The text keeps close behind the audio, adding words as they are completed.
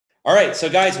All right, so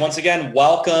guys, once again,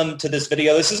 welcome to this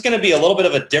video. This is going to be a little bit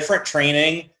of a different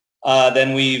training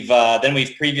than we've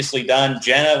previously done.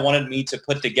 Jenna wanted me to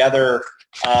put together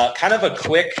kind of a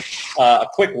quick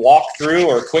walkthrough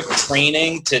or a quick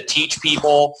training to teach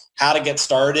people how to get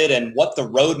started and what the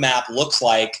roadmap looks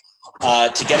like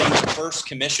to getting the first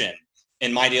commission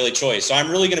in My Daily Choice. So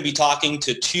I'm really going to be talking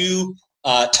to two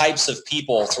types of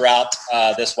people throughout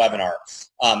this webinar.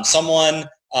 Someone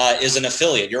is an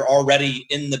affiliate. You're already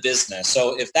in the business.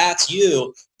 So if that's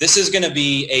you, this is going to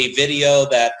be a video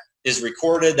that is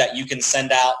recorded that you can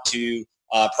send out to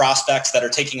prospects that are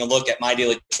taking a look at My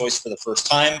Daily Choice for the first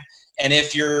time. And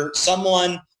if you're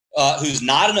someone who's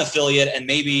not an affiliate and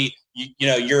maybe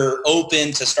you're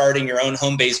open to starting your own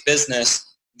home-based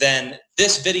business, then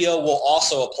this video will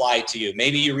also apply to you.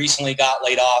 Maybe you recently got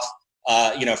laid off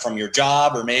from your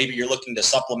job, or maybe you're looking to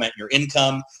supplement your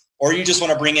income, or you just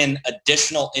want to bring in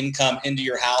additional income into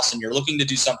your house and you're looking to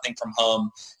do something from home.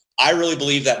 I really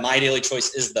believe that My Daily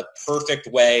Choice is the perfect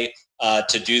way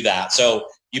to do that. So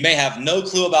you may have no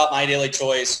clue about My Daily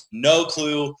Choice, no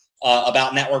clue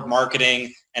about network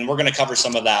marketing, and we're going to cover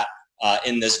some of that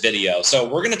in this video. So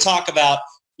we're going to talk about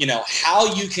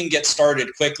how you can get started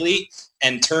quickly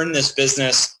and turn this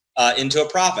business into a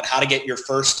profit, how to get your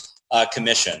first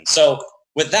commission. So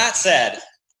with that said,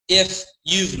 if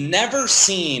you've never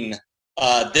seen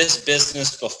this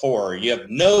business before, you have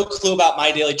no clue about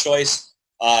My Daily Choice,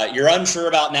 you're unsure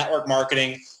about network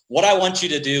marketing, what I want you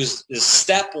to do is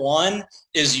step one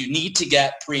is you need to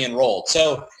get pre-enrolled.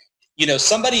 So,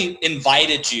 somebody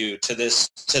invited you to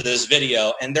this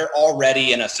video and they're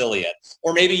already an affiliate.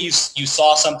 Or maybe you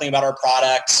saw something about our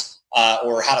products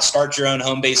or how to start your own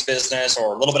home-based business,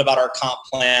 or a little bit about our comp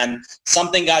plan.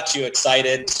 Something got you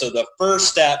excited. So the first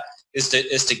step is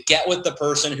to get with the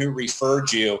person who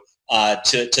referred you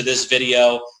to this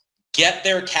video, get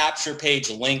their capture page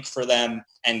link for them,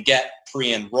 and get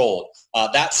pre-enrolled.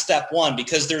 That's step one,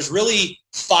 because there's really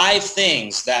 5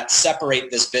 things that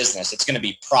separate this business. It's going to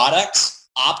be products,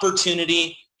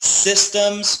 opportunity,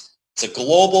 systems, it's a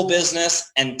global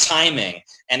business, and timing.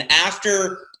 And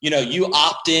after you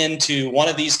opt into one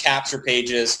of these capture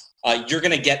pages, you're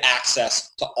going to get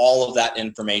access to all of that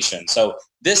information. So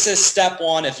this is step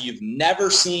one. If you've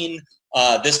never seen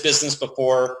this business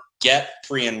before, get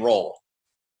pre-enrolled.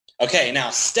 Okay, now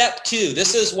step 2,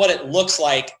 this is what it looks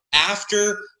like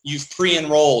after you've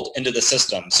pre-enrolled into the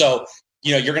system. So,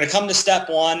 you're going to come to step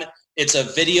 1. It's a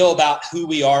video about who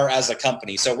we are as a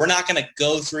company. So we're not going to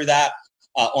go through that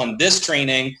on this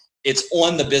training. It's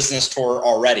on the business tour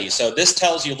already. So this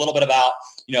tells you a little bit about,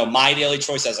 My Daily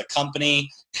Choice as a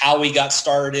company, how we got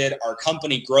started, our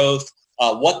company growth,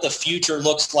 what the future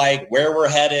looks like, where we're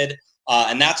headed,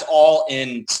 and that's all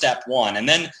in step 1. And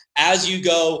then as you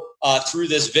go through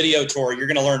this video tour, you're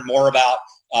going to learn more about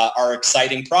our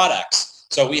exciting products.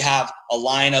 So we have a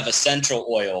line of essential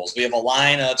oils. We have a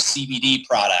line of CBD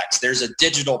products. There's a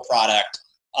digital product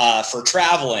for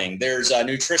traveling. There's a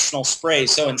nutritional spray.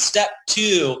 So in step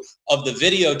 2 of the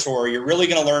video tour, you're really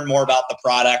going to learn more about the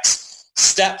products.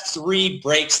 Step 3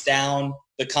 breaks down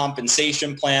the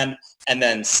compensation plan. And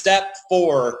then step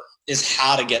 4 is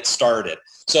how to get started.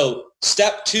 So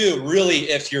step 2,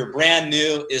 really, if you're brand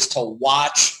new, is to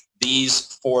watch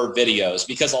these 4 videos,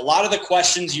 because a lot of the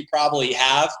questions you probably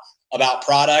have about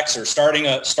products or starting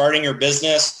your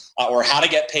business or how to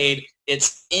get paid,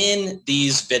 it's in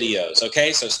these videos.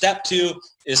 Okay, so step 2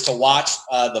 is to watch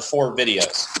the 4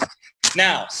 videos.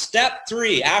 Now, step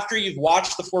 3, after you've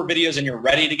watched the 4 videos and you're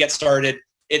ready to get started,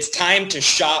 it's time to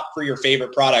shop for your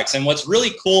favorite products. And what's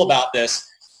really cool about this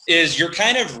is you're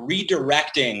kind of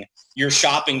redirecting your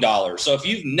shopping dollars. So if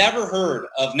you've never heard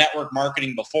of network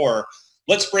marketing before,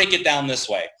 let's break it down this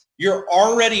way. You're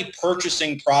already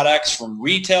purchasing products from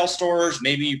retail stores.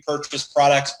 Maybe you purchase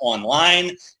products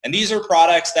online, and these are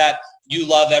products that you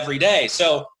love every day.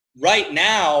 So right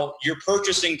now, you're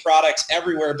purchasing products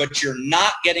everywhere, but you're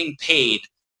not getting paid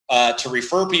to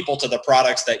refer people to the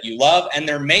products that you love, and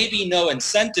there may be no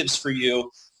incentives for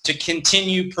you to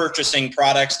continue purchasing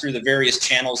products through the various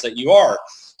channels that you are.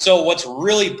 So what's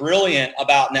really brilliant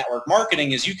about network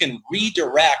marketing is you can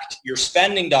redirect your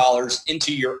spending dollars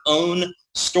into your own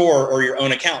store or your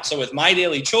own account. So with My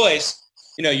Daily Choice,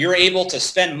 you're able to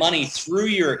spend money through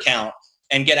your account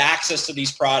and get access to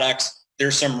these products.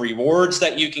 There's some rewards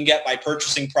that you can get by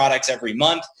purchasing products every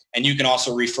month, and you can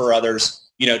also refer others,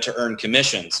 to earn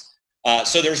commissions.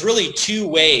 So there's really 2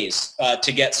 ways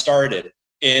to get started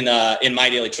in My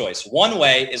Daily Choice. One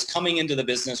way is coming into the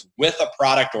business with a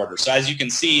product order. So as you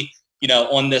can see,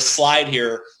 on this slide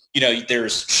here,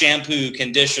 there's shampoo,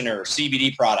 conditioner,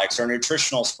 CBD products, or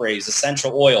nutritional sprays,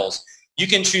 essential oils. You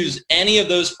can choose any of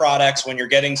those products when you're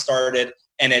getting started,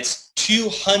 and it's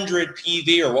 200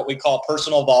 PV, or what we call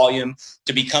personal volume,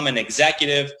 to become an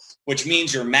executive, which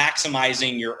means you're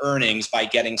maximizing your earnings by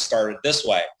getting started this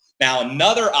way. Now,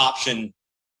 another option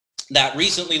that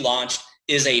recently launched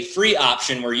is a free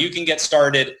option where you can get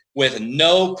started with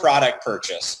no product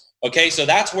purchase. Okay, so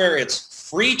that's where it's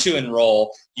free to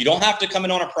enroll. You don't have to come in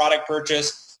on a product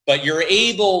purchase, but you're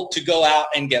able to go out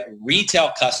and get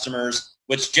retail customers,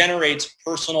 which generates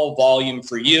personal volume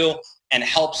for you and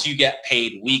helps you get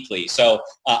paid weekly. So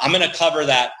I'm going to cover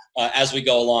that as we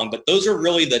go along, but those are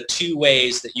really the two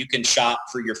ways that you can shop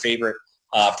for your favorite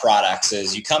products.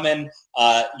 Is you come in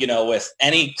with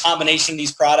any combination of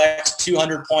these products,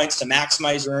 200 points to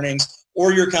maximize your earnings,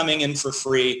 or you're coming in for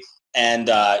free and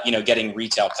getting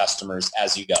retail customers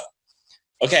as you go.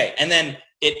 Okay, and then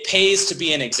it pays to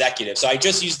be an executive. So I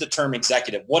just used the term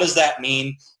executive. What does that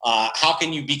mean? How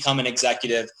can you become an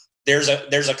executive? There's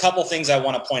a couple things I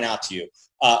want to point out to you.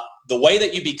 The way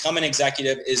that you become an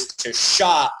executive is to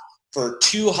shop for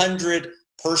 200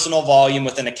 personal volume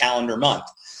within a calendar month.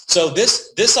 So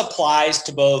this applies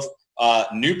to both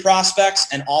new prospects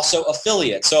and also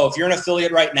affiliates. So if you're an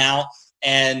affiliate right now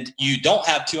and you don't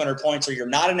have 200 points or you're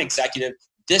not an executive,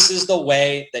 this is the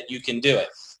way that you can do it.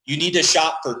 You need to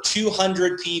shop for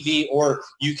 200 PV, or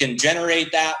you can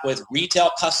generate that with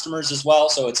retail customers as well.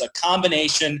 So it's a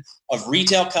combination of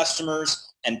retail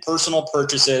customers and personal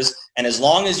purchases. And as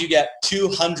long as you get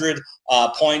 200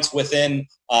 points within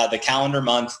the calendar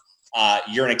month,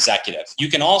 you're an executive. You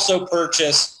can also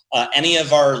purchase any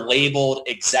of our labeled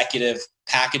executive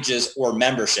packages or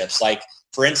memberships. Like,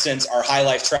 for instance, our High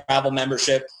Life Travel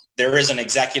membership, there is an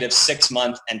executive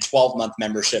 6-month and 12-month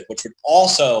membership, which would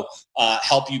also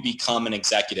help you become an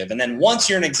executive. And then once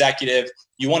you're an executive,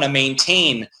 you want to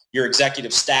maintain your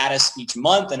executive status each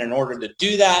month. And in order to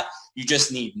do that, you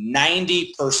just need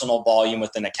 90 personal volume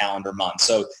within a calendar month.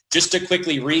 So just to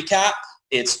quickly recap,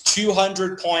 it's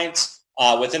 200 points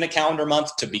within a calendar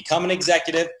month to become an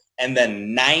executive, and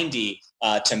then 90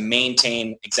 to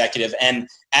maintain executive. And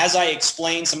as I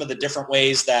explain some of the different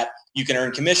ways that you can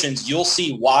earn commissions, you'll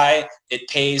see why it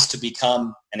pays to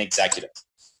become an executive.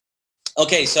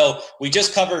 Okay, so we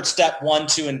just covered step 1,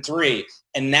 2, and 3,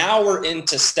 and now we're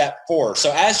into step 4.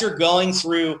 So as you're going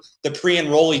through the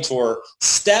pre-enrollee tour,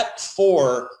 step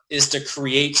 4 is to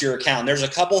create your account. There's a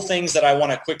couple things that I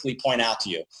want to quickly point out to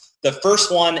you. The first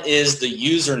one is the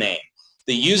username.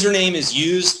 The username is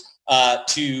used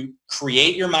to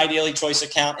create your My Daily Choice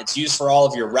account. It's used for all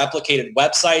of your replicated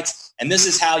websites, and this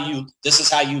is how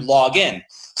you log in.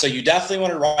 So you definitely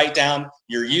want to write down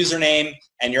your username,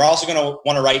 and you're also going to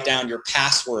want to write down your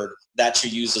password that you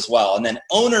use as well. And then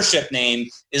ownership name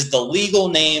is the legal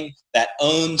name that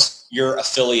owns your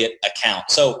affiliate account.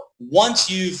 So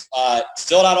once you've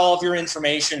filled out all of your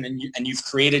information and you've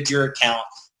created your account,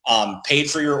 paid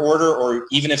for your order, or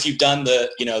even if you've done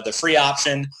the free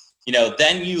option,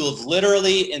 then you have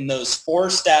literally, in those 4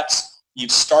 steps,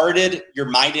 you've started your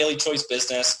My Daily Choice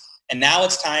business, and now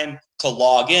it's time to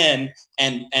log in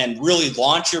and really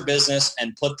launch your business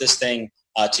and put this thing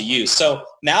to use. So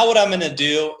now what I'm going to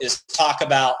do is talk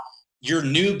about your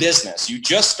new business. You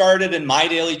just started in My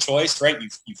Daily Choice, right?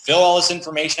 You fill all this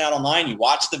information out online, you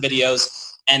watch the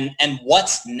videos, and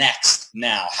what's next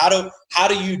now? How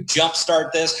do you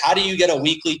jumpstart this? How do you get a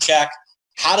weekly check?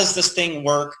 How does this thing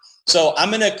work? So I'm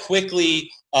going to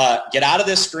quickly get out of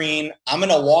this screen. I'm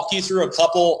going to walk you through a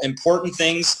couple important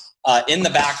things in the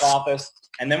back office,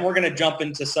 and then we're going to jump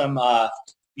into some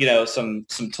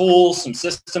tools, some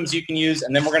systems you can use,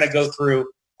 and then we're going to go through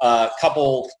a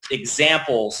couple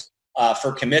examples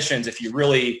for commissions if you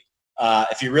really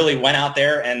went out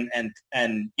there and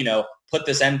put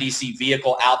this MDC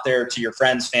vehicle out there to your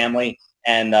friends, family,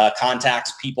 and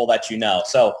contacts people that you know.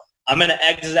 So I'm going to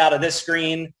exit out of this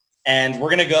screen, and we're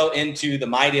going to go into the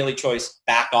My Daily Choice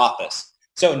back office.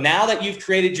 So now that you've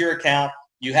created your account,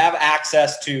 you have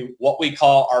access to what we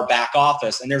call our back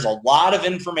office. And there's a lot of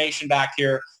information back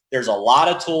here. There's a lot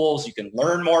of tools. You can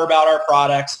learn more about our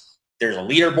products. There's a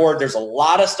leaderboard. There's a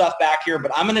lot of stuff back here.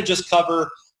 But I'm going to just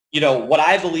cover, what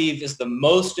I believe is the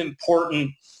most important,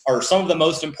 or some of the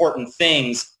most important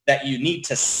things that you need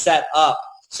to set up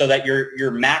so that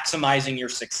you're maximizing your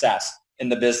success in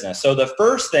the business. So the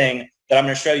first thing that I'm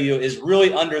going to show you is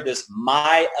really under this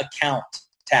My Account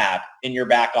tab in your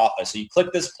back office. So you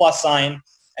click this plus sign,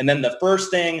 and then the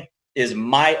first thing is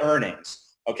My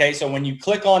Earnings. Okay, so when you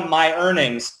click on My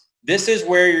Earnings, this is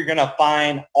where you're going to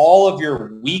find all of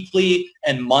your weekly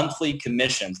and monthly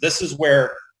commissions. This is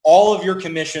where all of your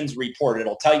commissions reported.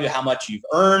 It'll tell you how much you've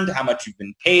earned, how much you've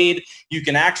been paid. You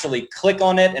can actually click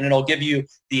on it and it'll give you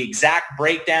the exact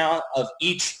breakdown of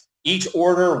each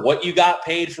order, what you got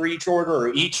paid for each order,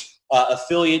 or each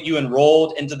affiliate you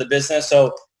enrolled into the business.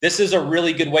 So this is a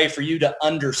really good way for you to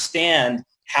understand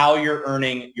how you're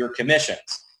earning your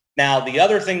commissions. Now, the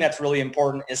other thing that's really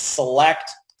important is select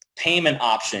payment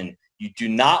option. You do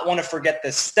not want to forget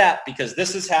this step, because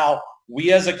this is how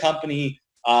we as a company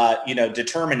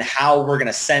determine how we're going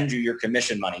to send you your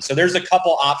commission money. So there's a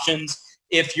couple options.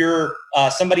 If you're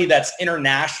somebody that's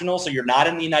international, so you're not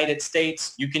in the United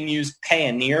States, you can use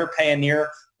Payoneer. Payoneer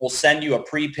will send you a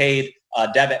prepaid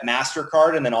debit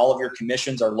MasterCard, and then all of your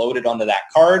commissions are loaded onto that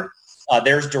card.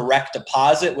 There's direct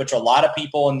deposit, which a lot of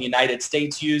people in the United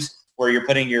States use, where you're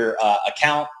putting your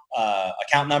account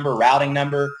number, routing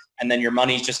number, and then your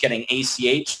money's just getting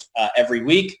ACH'd every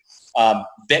week.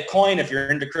 Bitcoin, if you're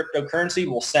into cryptocurrency,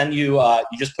 we'll send you,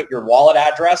 you just put your wallet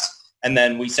address, and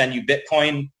then we send you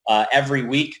Bitcoin every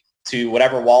week to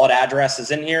whatever wallet address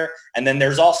is in here. And then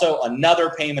there's also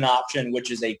another payment option,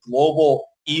 which is a global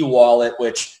e-wallet,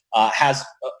 which has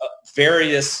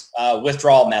various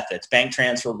withdrawal methods: bank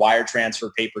transfer, wire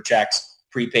transfer, paper checks,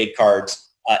 prepaid cards,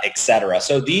 etc.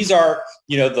 So these are,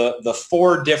 the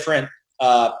 4 different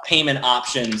payment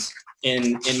options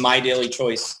in My Daily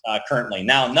Choice currently.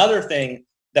 Now, another thing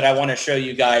that I want to show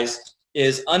you guys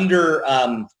is under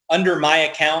my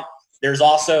account, there's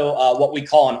also what we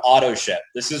call an auto ship.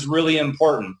 This is really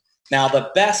important. Now,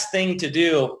 the best thing to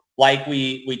do, like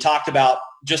we talked about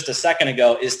just a second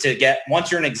ago, is to get,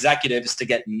 once you're an executive, is to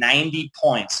get 90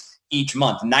 points each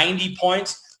month. 90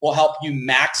 points will help you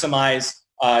maximize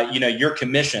your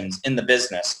commissions in the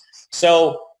business.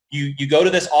 So you go to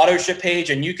this auto ship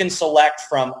page, and you can select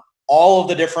from all of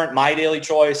the different My Daily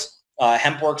Choice,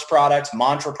 HempWorks products,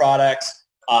 Mantra products,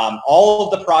 all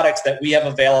of the products that we have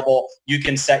available. You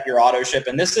can set your auto ship,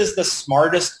 and this is the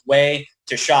smartest way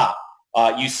to shop.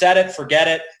 You set it, forget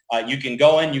it. You can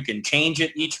go in, you can change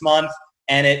it each month,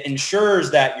 and it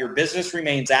ensures that your business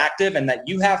remains active and that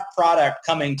you have product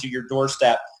coming to your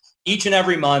doorstep each and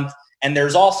every month. And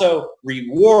there's also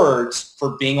rewards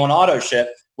for being on auto ship,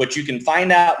 which you can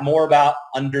find out more about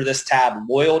under this tab,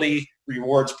 Loyalty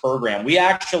Rewards Program. We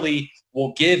actually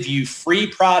will give you free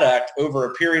product over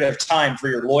a period of time for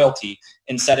your loyalty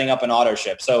in setting up an auto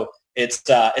ship. So it's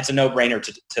a no-brainer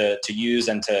to use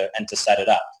and to set it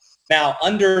up. Now,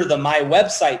 under the My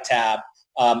Website tab,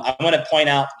 I want to point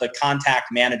out the Contact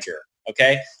Manager.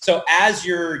 Okay, so as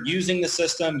you're using the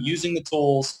system, using the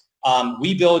tools,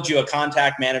 we build you a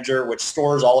Contact Manager which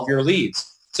stores all of your leads.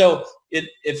 So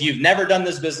if you've never done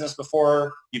this business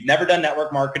before, you've never done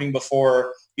network marketing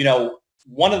before,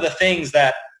 one of the things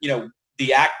that,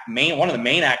 one of the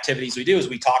main activities we do is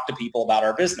we talk to people about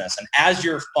our business. And as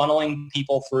you're funneling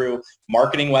people through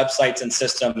marketing websites and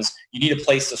systems, you need a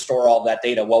place to store all of that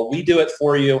data. Well, we do it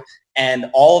for you, and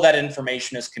all of that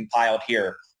information is compiled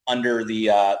here under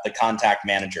the Contact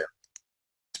Manager.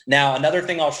 Now, another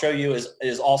thing I'll show you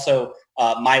is also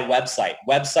my website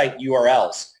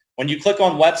URLs. When you click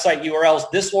on website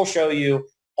URLs, this will show you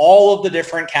all of the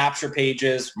different capture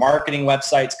pages, marketing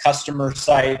websites, customer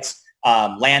sites,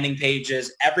 landing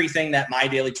pages, everything that My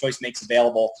Daily Choice makes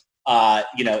available,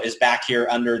 is back here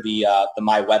under the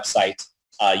My Website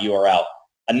URL.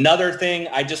 Another thing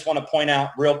I just want to point out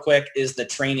real quick is the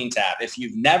training tab. If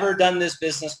you've never done this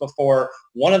business before,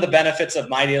 one of the benefits of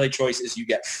My Daily Choice is you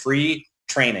get free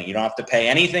training. You don't have to pay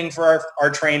anything for our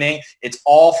training. It's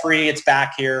all free. It's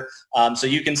back here. So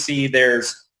you can see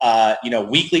there's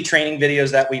weekly training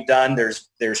videos that we've done.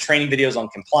 There's training videos on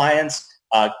compliance,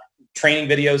 training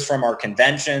videos from our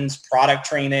conventions, product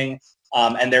training,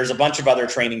 and there's a bunch of other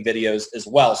training videos as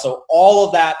well. So all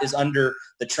of that is under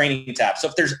the training tab. So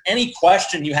if there's any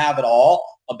question you have at all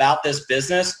about this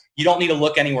business, you don't need to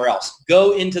look anywhere else.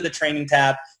 Go into the training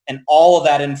tab, and all of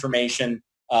that information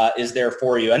is there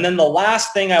for you. And then the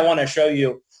last thing I want to show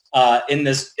you in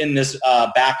this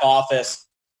back office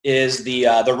is the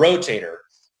rotator.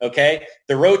 Okay,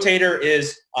 the rotator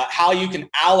is how you can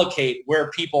allocate where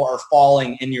people are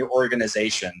falling in your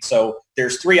organization. So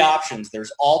there's 3 options.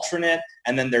 There's alternate,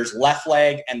 and then there's left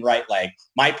leg and right leg.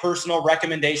 My personal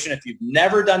recommendation, if you've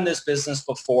never done this business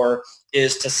before,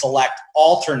 is to select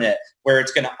alternate, where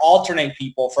it's going to alternate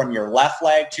people from your left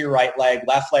leg to your right leg,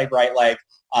 right leg,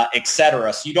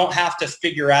 etc. So you don't have to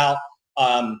figure out,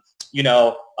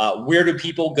 where do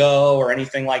people go or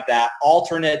anything like that.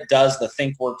 Alternate does the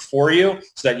think work for you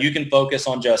so that you can focus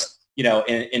on just,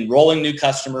 enrolling new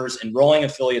customers, enrolling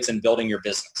affiliates, and building your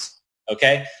business.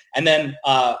 Okay. And then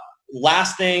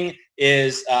last thing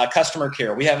is customer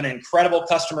care. We have an incredible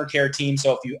customer care team.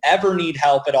 So if you ever need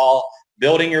help at all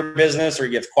building your business or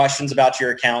you have questions about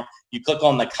your account, you click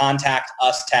on the Contact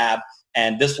Us tab,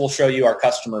 and this will show you our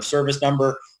customer service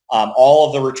number, all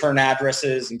of the return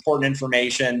addresses, important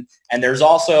information, and there's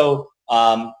also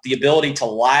the ability to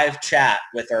live chat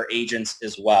with our agents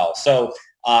as well. So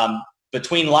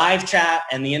between live chat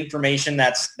and the information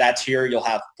that's here, you'll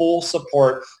have full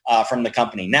support from the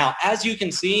company. Now, as you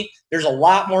can see, there's a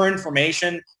lot more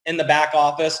information in the back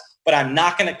office, but I'm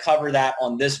not going to cover that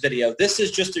on this video. This is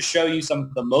just to show you some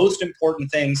of the most important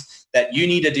things that you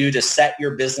need to do to set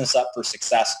your business up for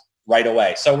success right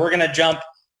away. So we're going to jump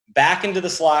back into the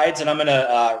slides, and I'm going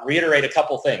to reiterate a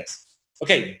couple things.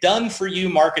 Okay, done for you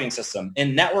marketing system.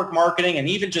 In network marketing and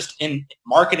even just in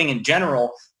marketing in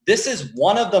general, this is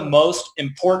one of the most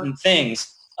important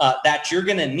things that you're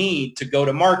going to need to go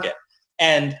to market.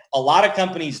 And a lot of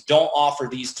companies don't offer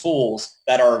these tools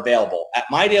that are available. At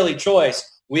My Daily Choice,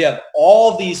 we have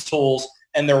all of these tools,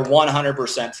 and they're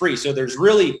 100% free. So there's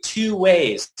really two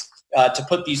ways to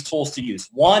put these tools to use.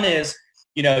 One is,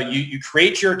 you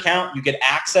create your account, you get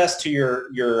access to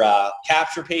your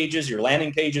capture pages, your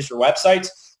landing pages, your websites,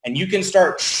 and you can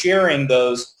start sharing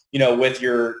those, with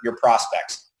your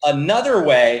prospects. Another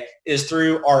way is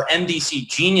through our MDC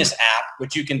Genius app,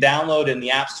 which you can download in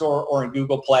the App Store or in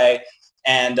Google Play,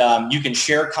 and you can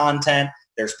share content.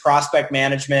 There's prospect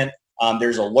management.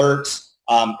 There's alerts.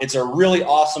 It's a really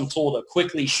awesome tool to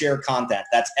quickly share content.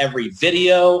 That's every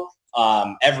video,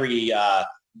 every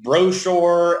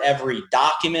brochure, every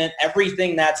document,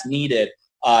 everything that's needed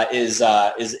is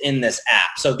in this app.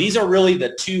 So these are really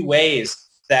the two ways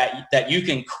that you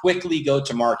can quickly go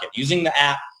to market, using the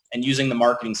app and using the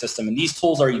marketing system. And these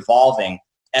tools are evolving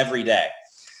every day.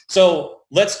 So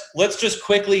let's just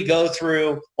quickly go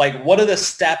through, like, what do the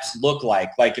steps look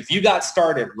like? Like, if you got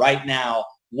started right now,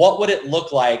 what would it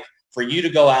look like for you to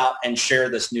go out and share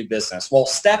this new business? Well,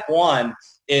 step one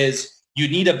is you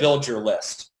need to build your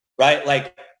list, right?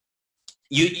 Like,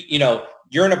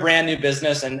 you're in a brand new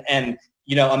business, and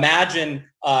imagine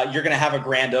you're going to have a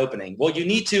grand opening. Well, you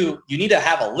need to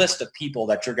have a list of people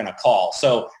that you're going to call.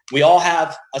 So we all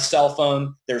have a cell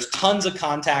phone. There's tons of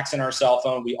contacts in our cell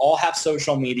phone. We all have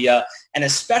social media, and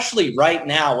especially right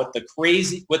now with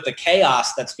the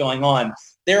chaos that's going on,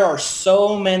 there are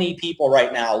so many people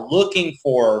right now looking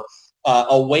for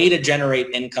a way to generate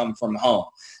income from home.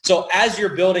 So as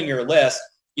you're building your list,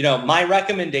 my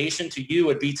recommendation to you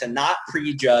would be to not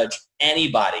prejudge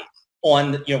anybody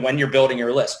on, when you're building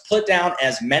your list. Put down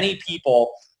as many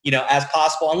people, as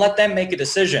possible, and let them make a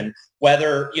decision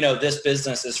whether, this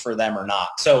business is for them or not.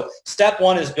 So step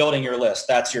one is building your list.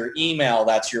 That's your email,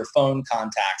 that's your phone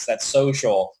contacts, that's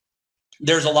social.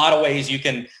 There's a lot of ways you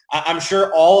can, I'm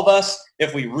sure all of us,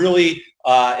 if we really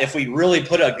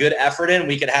put a good effort in,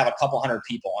 we could have a couple hundred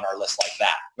people on our list like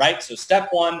that, right? So step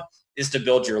one is to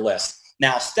build your list.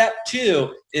 Now, step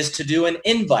two is to do an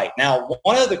invite. Now,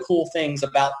 one of the cool things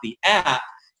about the app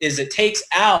is it takes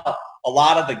out a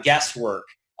lot of the guesswork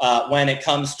when it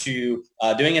comes to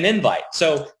doing an invite.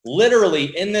 So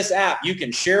literally in this app, you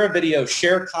can share a video,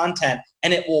 share content,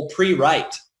 and it will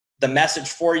pre-write the message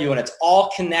for you, and it's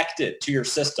all connected to your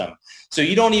system. So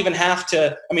you don't even have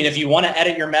to, if you want to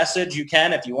edit your message, you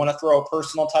can. If you want to throw a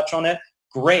personal touch on it,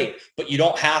 great, but you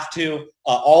don't have to.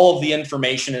 All of the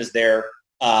information is there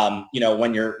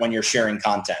when you're sharing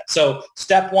content. So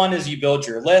step one is you build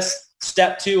your list.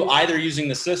 Step two, either using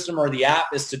the system or the app,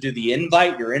 is to do the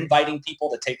invite. You're inviting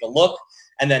people to take a look.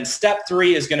 And then step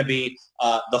three is going to be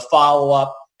the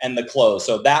follow-up and the close.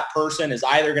 So that person is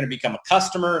either going to become a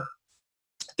customer,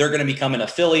 they're going to become an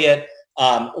affiliate,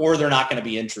 or they're not going to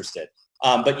be interested.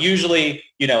 But usually,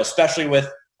 especially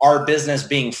with our business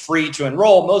being free to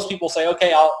enroll, most people say,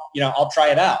 okay, I'll try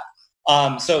it out.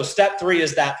 So step three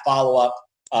is that follow-up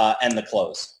and the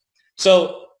close.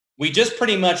 So we just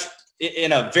pretty much,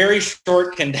 in a very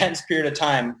short, condensed period of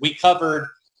time, we covered,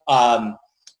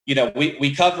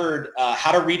 we covered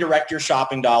how to redirect your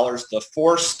shopping dollars, the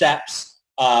 4 steps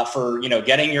for,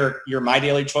 getting your My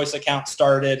Daily Choice account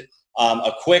started,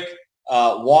 a quick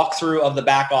walkthrough of the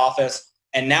back office,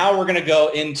 and now we're going to go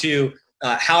into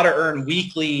how to earn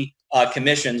weekly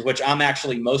commissions, which I'm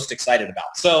actually most excited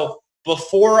about. So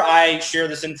before I share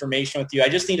this information with you, I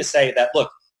just need to say that,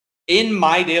 look, in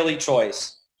My Daily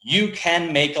Choice, you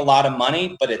can make a lot of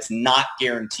money, but it's not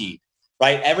guaranteed,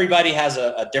 right? Everybody has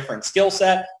a different skill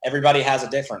set. Everybody has a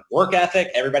different work ethic.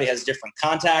 Everybody has different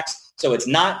contacts. So it's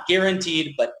not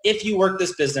guaranteed, but if you work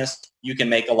this business, you can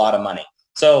make a lot of money.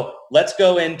 So let's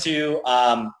go into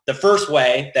the first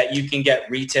way that you can get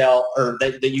retail, or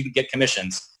that you can get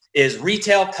commissions, is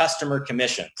retail customer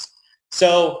commissions.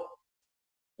 So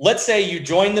let's say you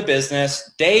join the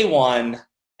business day one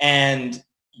and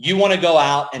you want to go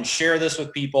out and share this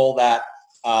with people that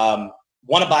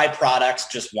want to buy products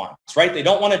just once, right? They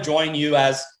don't want to join you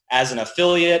as an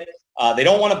affiliate. They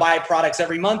don't want to buy products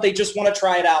every month. They just want to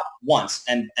try it out once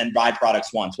and buy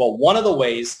products once. Well, one of the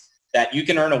ways that you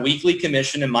can earn a weekly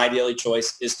commission in My Daily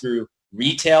Choice is through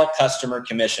retail customer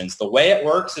commissions. The way it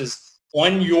works is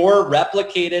on your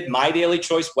replicated My Daily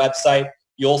Choice website,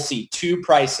 you'll see two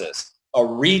prices, a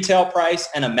retail price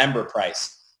and a member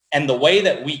price. And the way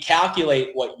that we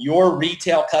calculate what your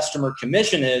retail customer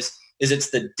commission is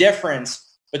it's the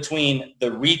difference between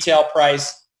the retail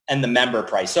price and the member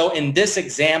price. So in this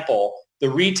example, the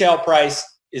retail price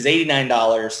is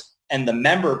 $89 and the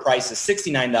member price is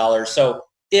 $69. So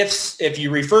if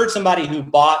you referred somebody who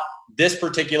bought this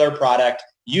particular product,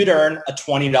 you'd earn a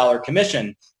 $20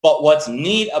 commission. But what's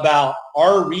neat about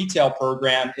our retail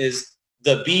program is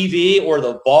the BV, or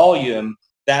the volume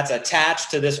that's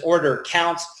attached to this order,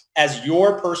 counts as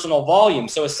your personal volume.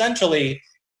 So essentially,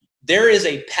 there is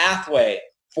a pathway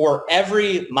for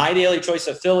every My Daily Choice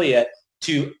affiliate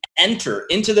to enter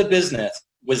into the business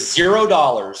with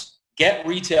 $0, get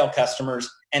retail customers,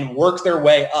 and work their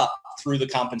way up through the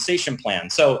compensation plan.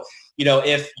 So,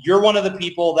 if you're one of the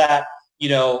people that,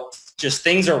 just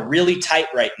things are really tight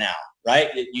right now, right?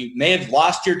 You may have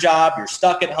lost your job, you're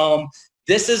stuck at home.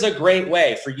 This is a great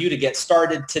way for you to get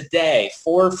started today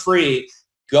for free.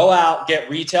 Go out, get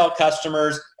retail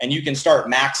customers, and you can start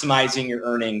maximizing your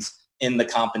earnings in the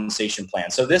compensation plan.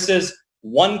 So this is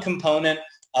one component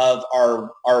of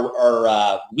our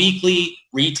weekly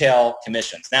retail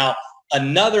commissions. Now,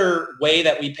 another way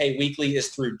that we pay weekly is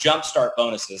through Jumpstart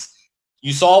bonuses.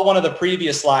 You saw one of the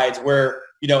previous slides where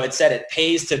it said it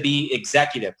pays to be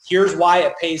executive. Here's why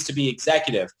it pays to be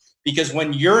executive. Because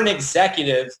when you're an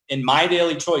executive in My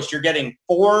Daily Choice, you're getting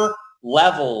 4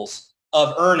 levels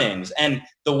of earnings. And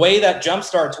the way that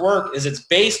Jumpstarts work is it's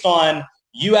based on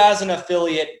you as an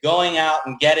affiliate going out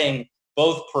and getting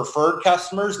both preferred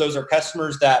customers. Those are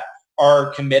customers that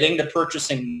are committing to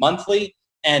purchasing monthly,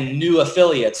 and new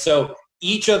affiliates. So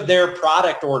each of their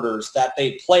product orders that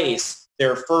they place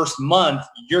their first month,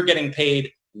 you're getting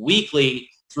paid weekly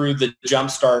through the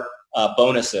Jumpstart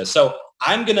bonuses. So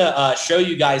I'm going to show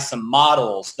you guys some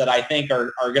models that I think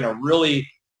are going to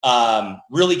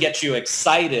really get you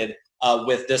excited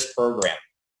with this program.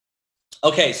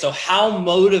 Okay, so how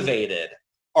motivated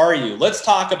are you? Let's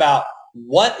talk about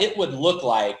what it would look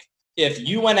like if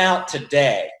you went out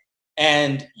today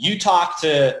and you talked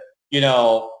to,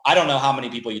 I don't know how many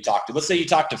people you talked to. Let's say you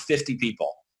talked to 50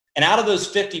 people. And out of those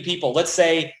 50 people, let's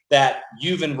say that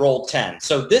you've enrolled 10.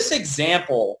 So this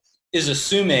example is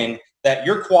assuming that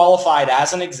you're qualified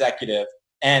as an executive,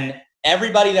 and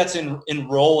everybody that's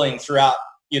enrolling throughout,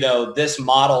 this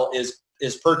model is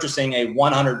purchasing a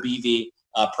 100 BV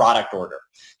product order.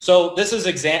 So this is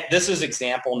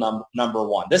example number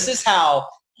one. This is how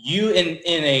you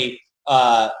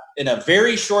in a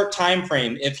very short time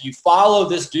frame, if you follow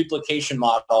this duplication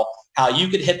model, how you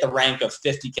could hit the rank of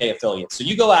 50K affiliates. So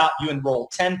you go out, you enroll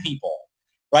 10 people,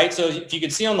 right? So if you can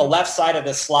see on the left side of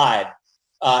this slide,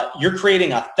 you're creating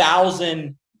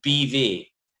 1,000 BV.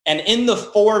 And in the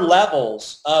 4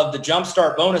 levels of the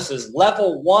Jumpstart bonuses,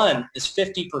 level 1 is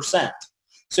 50%.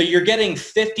 So you're getting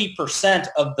 50%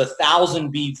 of the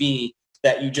 1,000 BV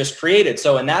that you just created.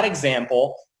 So in that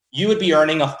example, you would be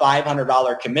earning a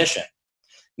 $500 commission.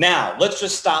 Now, let's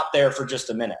just stop there for just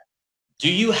a minute.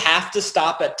 Do you have to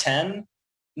stop at 10?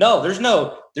 No, there's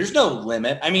no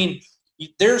limit. I mean,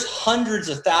 there's hundreds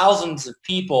of thousands of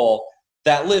people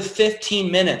that live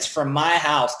 15 minutes from my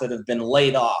house that have been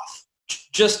laid off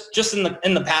just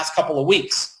in the past couple of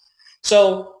weeks.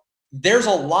 So there's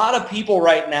a lot of people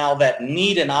right now that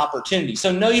need an opportunity.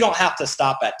 So no, you don't have to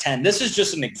stop at 10. This is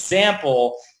just an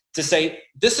example to say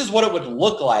this is what it would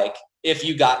look like if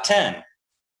you got 10.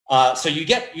 So you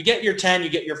get your 10, you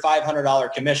get your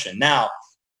 $500 commission. Now,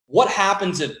 what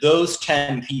happens if those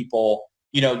 10 people,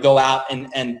 go out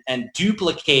and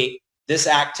duplicate this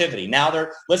activity? Now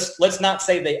let's not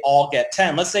say they all get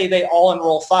 10. Let's say they all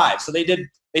enroll 5. So they did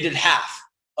half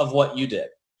of what you did,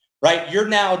 right? You're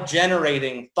now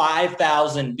generating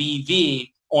 5,000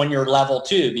 BV on your level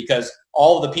 2, because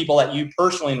all of the people that you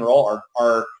personally enroll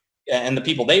are and the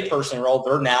people they personally enroll,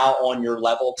 they're now on your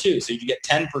level 2. So you get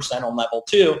 10% on level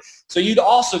 2. So you'd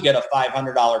also get a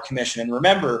 $500 commission. And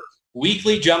remember,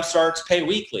 weekly Jumpstarts pay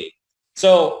weekly.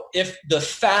 So if the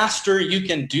faster you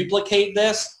can duplicate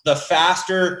this, the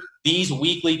faster these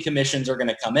weekly commissions are going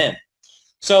to come in.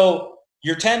 So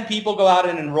your 10 people go out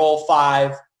and enroll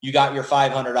 5, you got your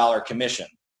 $500 commission.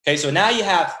 Okay, so now you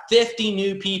have 50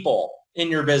 new people in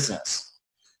your business.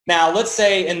 Now, let's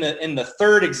say in the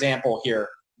third example here,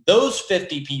 those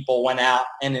 50 people went out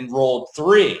and enrolled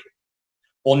 3.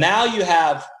 Well, now you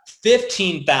have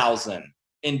 15,000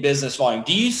 in business volume.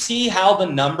 Do you see how the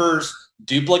numbers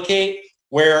duplicate,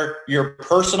 where your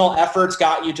personal efforts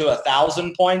got you to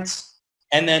 1,000 points,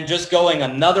 and then just going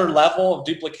another level of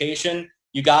duplication,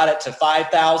 you got it to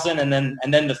 5,000 and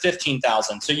then to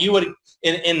 15,000. So you would,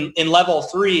 in level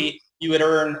 3, you would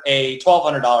earn a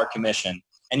 $1,200 commission,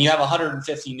 and you have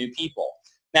 150 new people.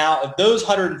 Now, if those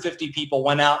 150 people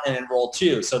went out and enrolled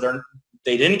 2, so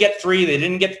they didn't get 3, they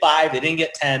didn't get 5, they didn't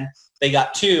get 10, they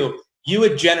got 2, you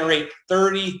would generate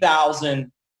 30,000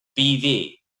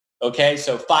 BV. Okay,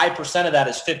 so 5% of that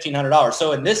is $1,500.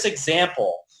 So in this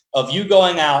example of you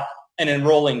going out and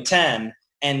enrolling 10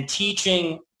 and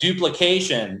teaching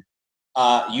duplication,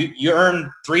 you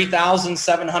earn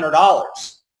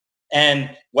 $3,700. And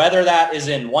whether that is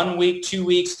in 1 week, 2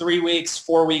 weeks, 3 weeks,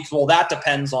 4 weeks, well, that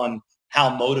depends on how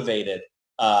motivated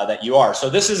that you are. So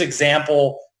this is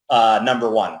example number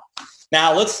 1.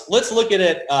 Now let's look at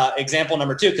it, example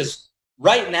number 2, because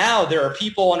right now there are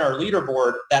people on our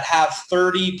leaderboard that have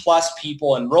 30 plus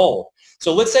people enrolled.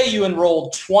 So let's say you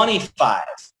enrolled 25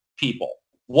 people.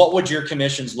 What would your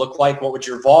commissions look like? What would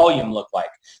your volume look like?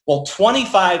 Well,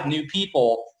 25 new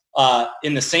people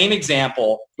in the same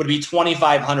example would be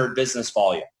 2,500 business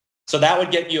volume. So that would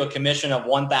get you a commission of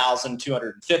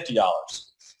 $1,250.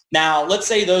 Now, let's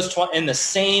say those in the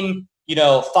same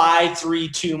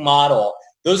 5-3-2 model,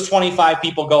 those 25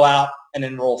 people go out and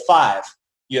enroll 5.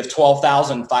 You have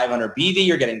 12,500 BV.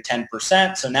 You're getting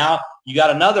 10%. So now you got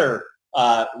another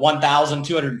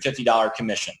 $1,250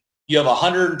 commission. You have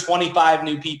 125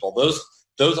 new people. Those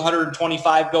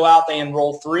 125 go out. They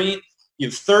enroll 3. You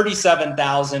have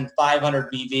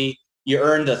 37,500 BV. You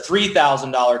earned a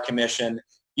 $3,000 commission.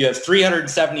 You have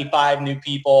 375 new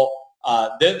people.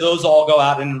 Those all go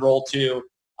out and enroll 2.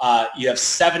 You have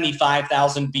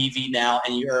 75,000 BV now,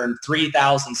 and you earn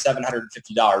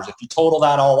 $3,750. If you total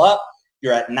that all up,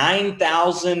 you're at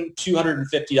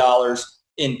 $9,250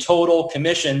 in total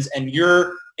commissions, and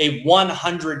you're a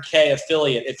 100K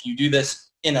affiliate if you do this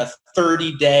in a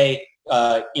 30-day,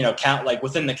 count, like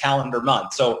within the calendar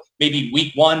month. So maybe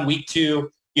week 1, week 2,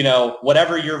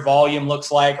 whatever your volume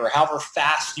looks like, or however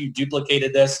fast you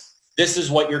duplicated this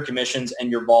is what your commissions and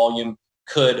your volume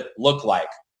could look like.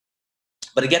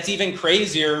 But it gets even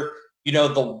crazier,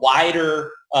 the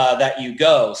wider that you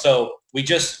go. So we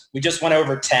just went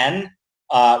over 10.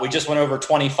 We just went over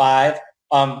 25.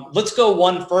 Let's go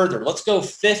one further. Let's go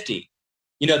 50.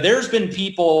 There's been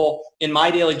people in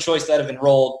My Daily Choice that have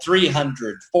enrolled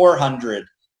 300, 400,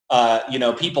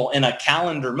 people in a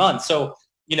calendar month. So,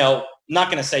 I'm not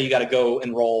going to say you got to go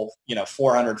enroll,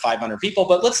 400, 500 people,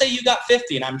 but let's say you got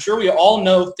 50. And I'm sure we all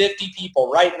know 50 people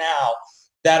right now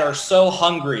that are so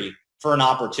hungry for an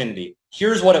opportunity.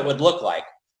 Here's what it would look like.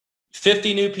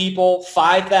 50 new people,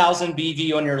 5,000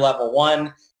 BV on your level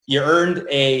 1. You earned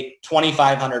a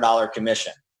 $2,500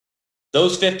 commission.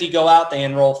 Those 50 go out, they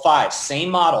enroll 5. Same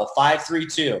model,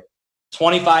 5-3-2.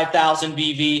 25,000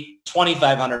 BV,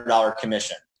 $2,500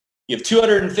 commission. You have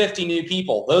 250 new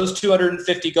people. Those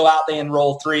 250 go out, they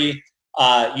enroll 3.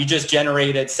 You just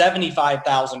generated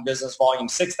 75,000 business volume,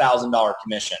 $6,000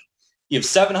 commission. You have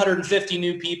 750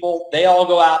 new people. They all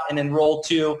go out and enroll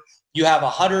 2. You have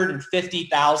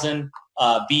 150,000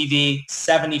 BV,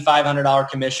 $7,500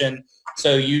 commission.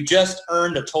 So you just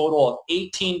earned a total of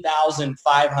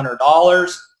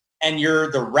 $18,500, and you're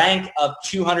the rank of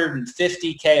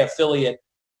 250K affiliate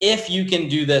if you can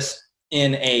do this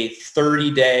in a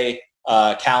 30-day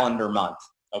calendar month,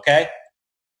 okay?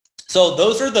 So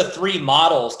those are the 3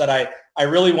 models that I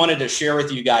really wanted to share with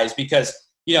you guys because,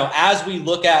 as we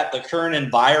look at the current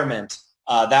environment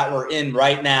that we're in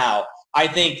right now, I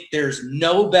think there's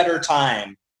no better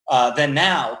time than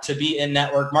now to be in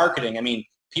network marketing. I mean,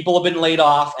 people have been laid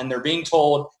off and they're being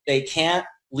told they can't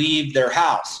leave their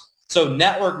house. So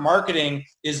network marketing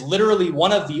is literally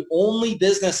one of the only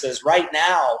businesses right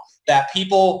now that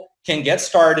people can get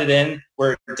started in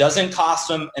where it doesn't cost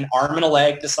them an arm and a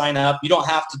leg to sign up. You don't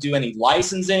have to do any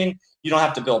licensing. You don't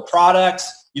have to build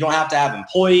products. You don't have to have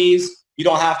employees. You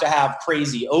don't have to have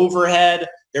crazy overhead.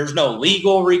 There's no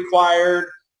legal required.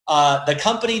 The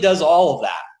company does all of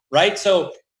that, right?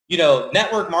 So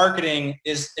network marketing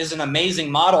is an amazing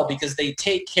model because they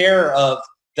take care of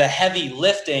the heavy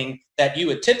lifting that you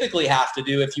would typically have to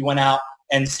do if you went out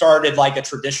and started like a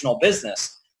traditional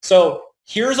business. So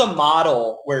here's a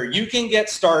model where you can get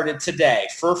started today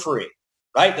for free,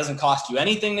 right? It doesn't cost you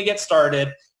anything to get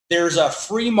started. There's a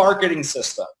free marketing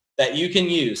system that you can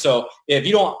use. So if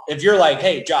you're like,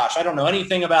 hey, Josh, I don't know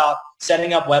anything about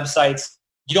setting up websites,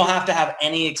 you don't have to have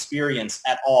any experience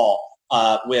at all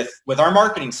with our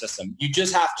marketing system. You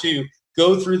just have to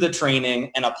go through the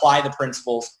training and apply the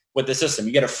principles with the system.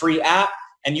 You get a free app,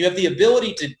 and you have the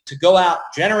ability to go out,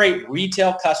 generate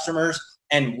retail customers,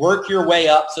 and work your way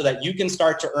up so that you can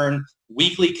start to earn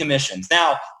weekly commissions.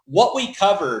 Now, what we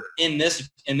covered in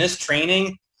this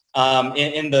training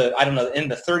in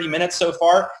the 30 minutes so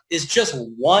far is just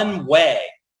one way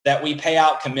that we pay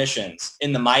out commissions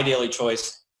in the My Daily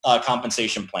Choice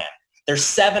compensation plan. There's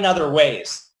 7 other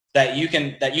ways that you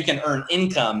can earn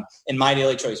income in My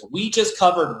Daily Choice. We just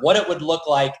covered what it would look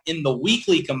like in the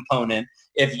weekly component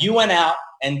if you went out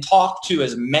and talked to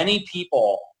as many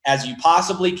people as you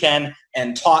possibly can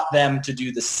and taught them to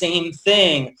do the same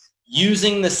thing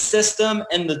using the system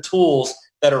and the tools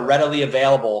that are readily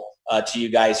available to you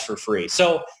guys for free.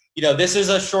 So, this is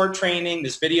a short training.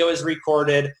 This video is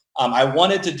recorded. I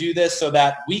wanted to do this so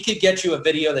that we could get you a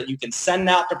video that you can send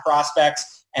out to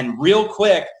prospects, and real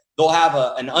quick, they'll have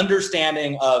an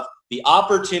understanding of the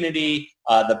opportunity,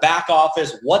 the back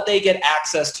office, what they get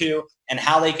access to, and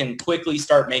how they can quickly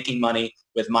start making money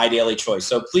with My Daily Choice.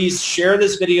 So please share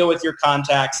this video with your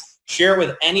contacts, share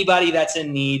with anybody that's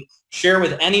in need, share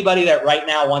with anybody that right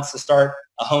now wants to start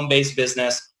a home-based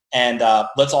business, and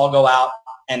let's all go out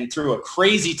and through a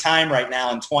crazy time right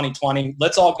now in 2020,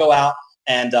 let's all go out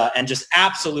and just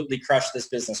absolutely crush this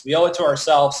business. We owe it to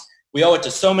ourselves. We owe it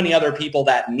to so many other people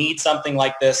that need something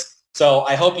like this. So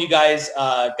I hope you guys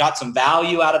got some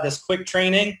value out of this quick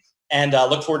training, and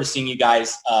look forward to seeing you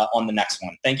guys on the next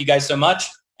one. Thank you guys so much,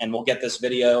 and we'll get this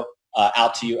video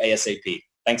out to you ASAP.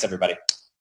 Thanks, everybody.